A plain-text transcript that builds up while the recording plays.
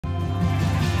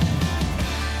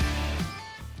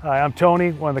Hi, I'm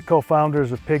Tony, one of the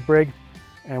co-founders of Pig Brig,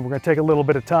 and we're going to take a little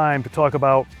bit of time to talk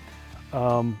about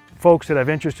folks that have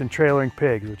interest in trailering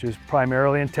pigs, which is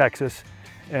primarily in Texas,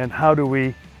 and how do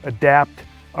we adapt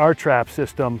our trap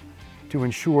system to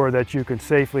ensure that you can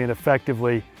safely and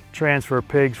effectively transfer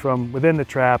pigs from within the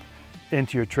trap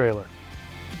into your trailer.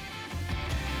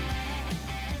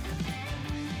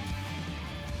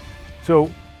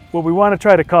 So what we want to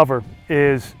try to cover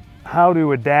is how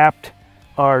to adapt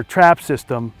our trap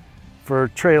system for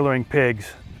trailering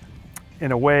pigs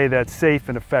in a way that's safe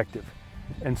and effective.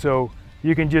 And so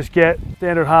you can just get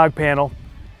standard hog panel,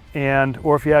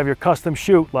 or if you have your custom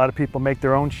chute, a lot of people make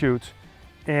their own chutes,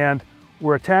 and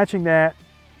we're attaching that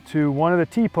to one of the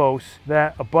T-posts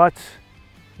that abuts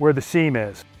where the seam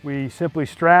is. We simply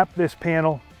strap this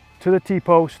panel to the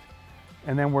T-post,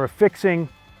 and then we're affixing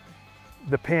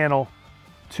the panel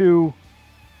to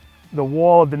the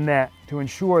wall of the net to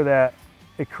ensure that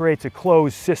it creates a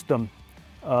closed system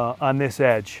on this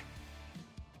edge.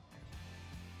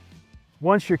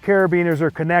 Once your carabiners are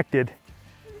connected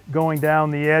going down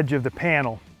the edge of the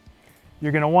panel,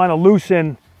 you're going to want to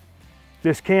loosen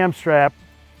this cam strap.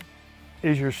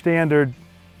 Is your standard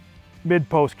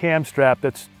mid-post cam strap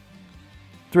that's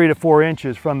 3 to 4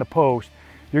 inches from the post.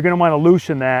 You're going to want to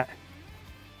loosen that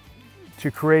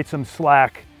to create some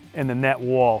slack in the net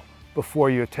wall before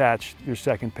you attach your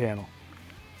second panel.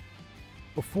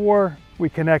 Before we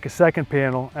connect a second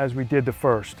panel, as we did the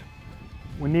first,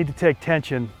 we need to take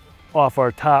tension off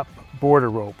our top border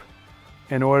rope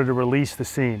in order to release the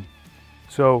seam.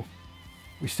 So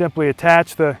we simply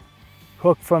attach the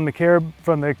hook from the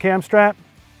cam strap,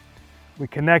 we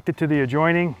connect it to the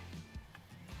adjoining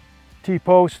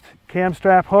T-post cam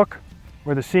strap hook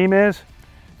where the seam is,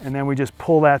 and then we just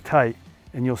pull that tight,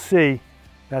 and you'll see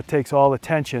that takes all the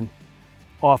tension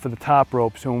off of the top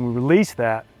rope. So when we release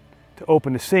that to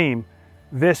open the seam,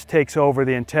 this takes over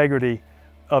the integrity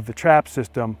of the trap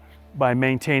system by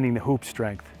maintaining the hoop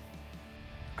strength.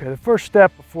 Okay, the first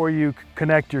step before you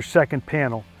connect your second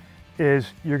panel is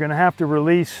you're going to have to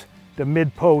release the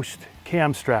mid-post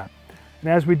cam strap. And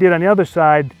as we did on the other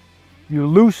side, you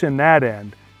loosen that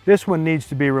end. This one needs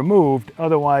to be removed,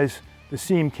 otherwise the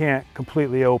seam can't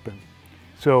completely open.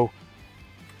 So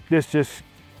this just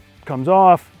comes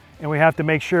off, and we have to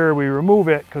make sure we remove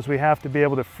it because we have to be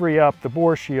able to free up the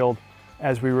Boar Shield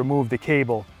as we remove the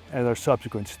cable as our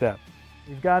subsequent step.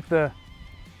 We've got the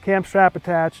cam strap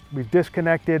attached, we've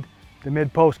disconnected the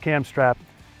mid-post cam strap,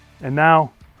 and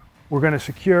now we're going to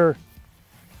secure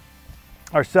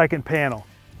our second panel.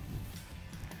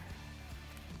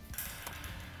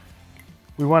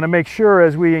 We want to make sure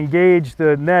as we engage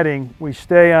the netting, we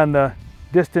stay on the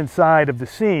distant side of the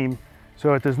seam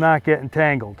so it does not get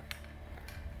entangled.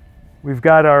 We've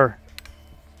got our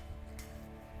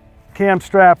cam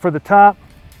strap for the top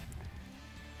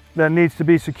that needs to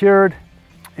be secured,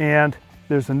 and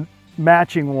there's a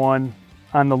matching one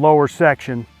on the lower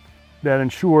section that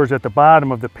ensures that the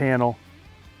bottom of the panel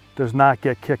does not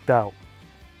get kicked out.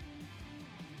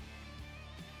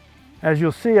 As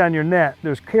you'll see on your net,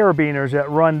 there's carabiners that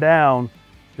run down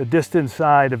the distant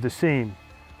side of the seam.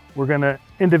 We're going to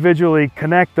individually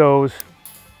connect those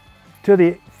to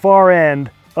the far end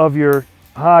of your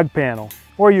hog panel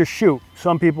or your chute.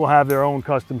 Some people have their own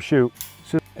custom chute.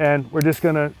 And we're just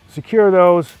going to secure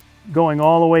those going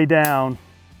all the way down.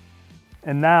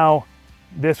 And now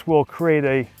this will create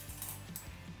a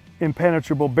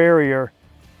impenetrable barrier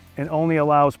and only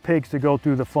allows pigs to go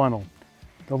through the funnel.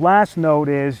 The last note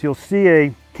is you'll see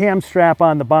a cam strap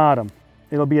on the bottom.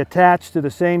 It'll be attached to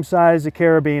the same size as the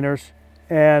carabiners,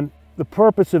 and the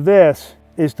purpose of this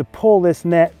is to pull this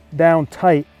net down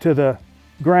tight to the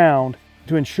ground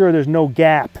to ensure there's no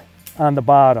gap on the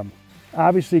bottom.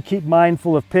 Obviously keep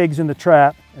mindful of pigs in the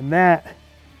trap, and that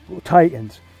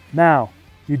tightens. Now,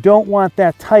 you don't want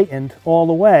that tightened all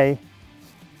the way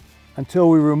until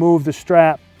we remove the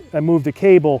strap and move the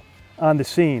cable on the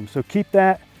seam. So keep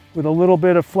that with a little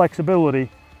bit of flexibility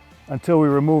until we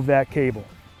remove that cable.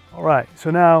 All right,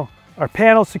 so now our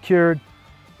panel's secured.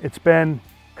 It's been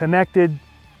connected,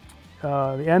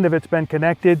 the end of it's been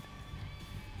connected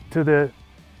to the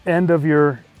end of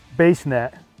your base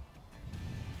net.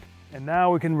 And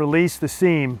now we can release the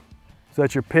seam so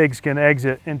that your pigs can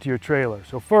exit into your trailer.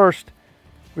 So first,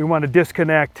 we want to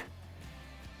disconnect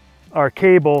our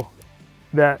cable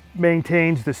that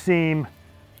maintains the seam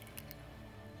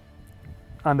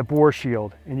on the Boar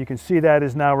Shield, and you can see that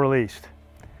is now released.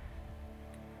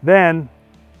 Then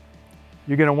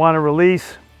you're going to want to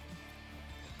release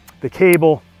the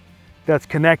cable that's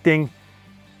connecting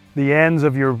the ends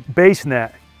of your base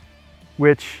net,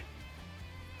 which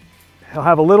will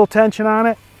have a little tension on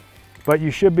it, but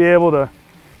you should be able to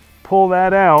pull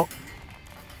that out.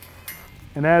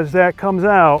 And as that comes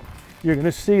out, you're going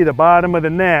to see the bottom of the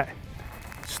net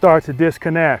start to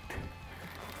disconnect.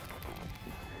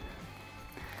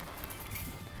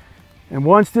 And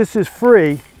once this is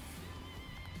free,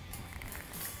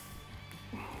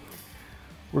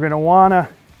 we're going to want to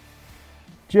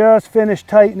just finish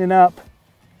tightening up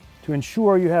to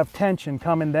ensure you have tension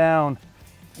coming down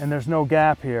and there's no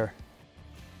gap here.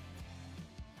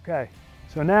 Okay,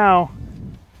 so now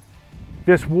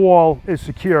this wall is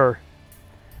secure,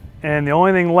 and the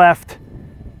only thing left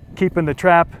keeping the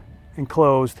trap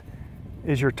enclosed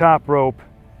is your top rope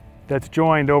that's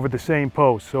joined over the same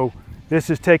post. So this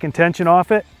is taking tension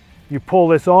off it. You pull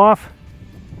this off,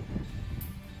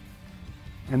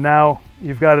 and now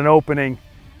you've got an opening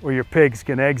where your pigs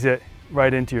can exit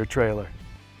right into your trailer.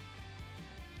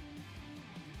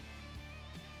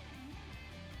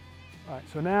 All right,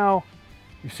 so now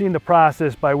you've seen the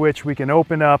process by which we can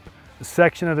open up a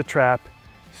section of the trap,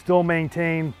 still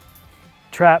maintain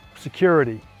trap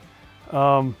security.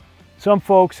 Some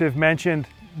folks have mentioned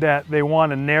that they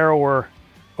want a narrower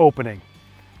opening,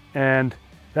 and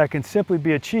that can simply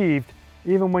be achieved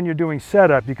even when you're doing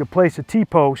setup. You could place a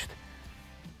T-post.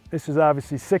 This is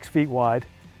obviously 6 feet wide.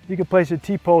 You could place a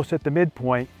T-post at the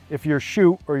midpoint. If your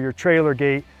chute or your trailer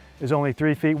gate is only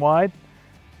 3 feet wide,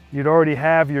 you'd already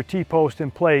have your T-post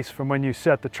in place from when you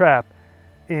set the trap,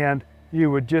 and you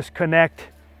would just connect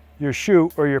your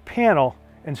chute or your panel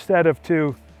instead of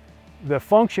to the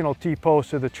functional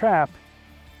T-post of the trap.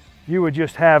 You would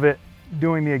just have it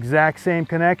doing the exact same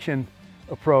connection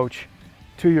approach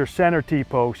to your center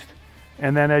T-post,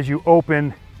 and then as you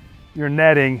open your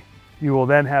netting, you will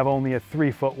then have only a 3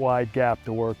 foot wide gap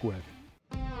to work with.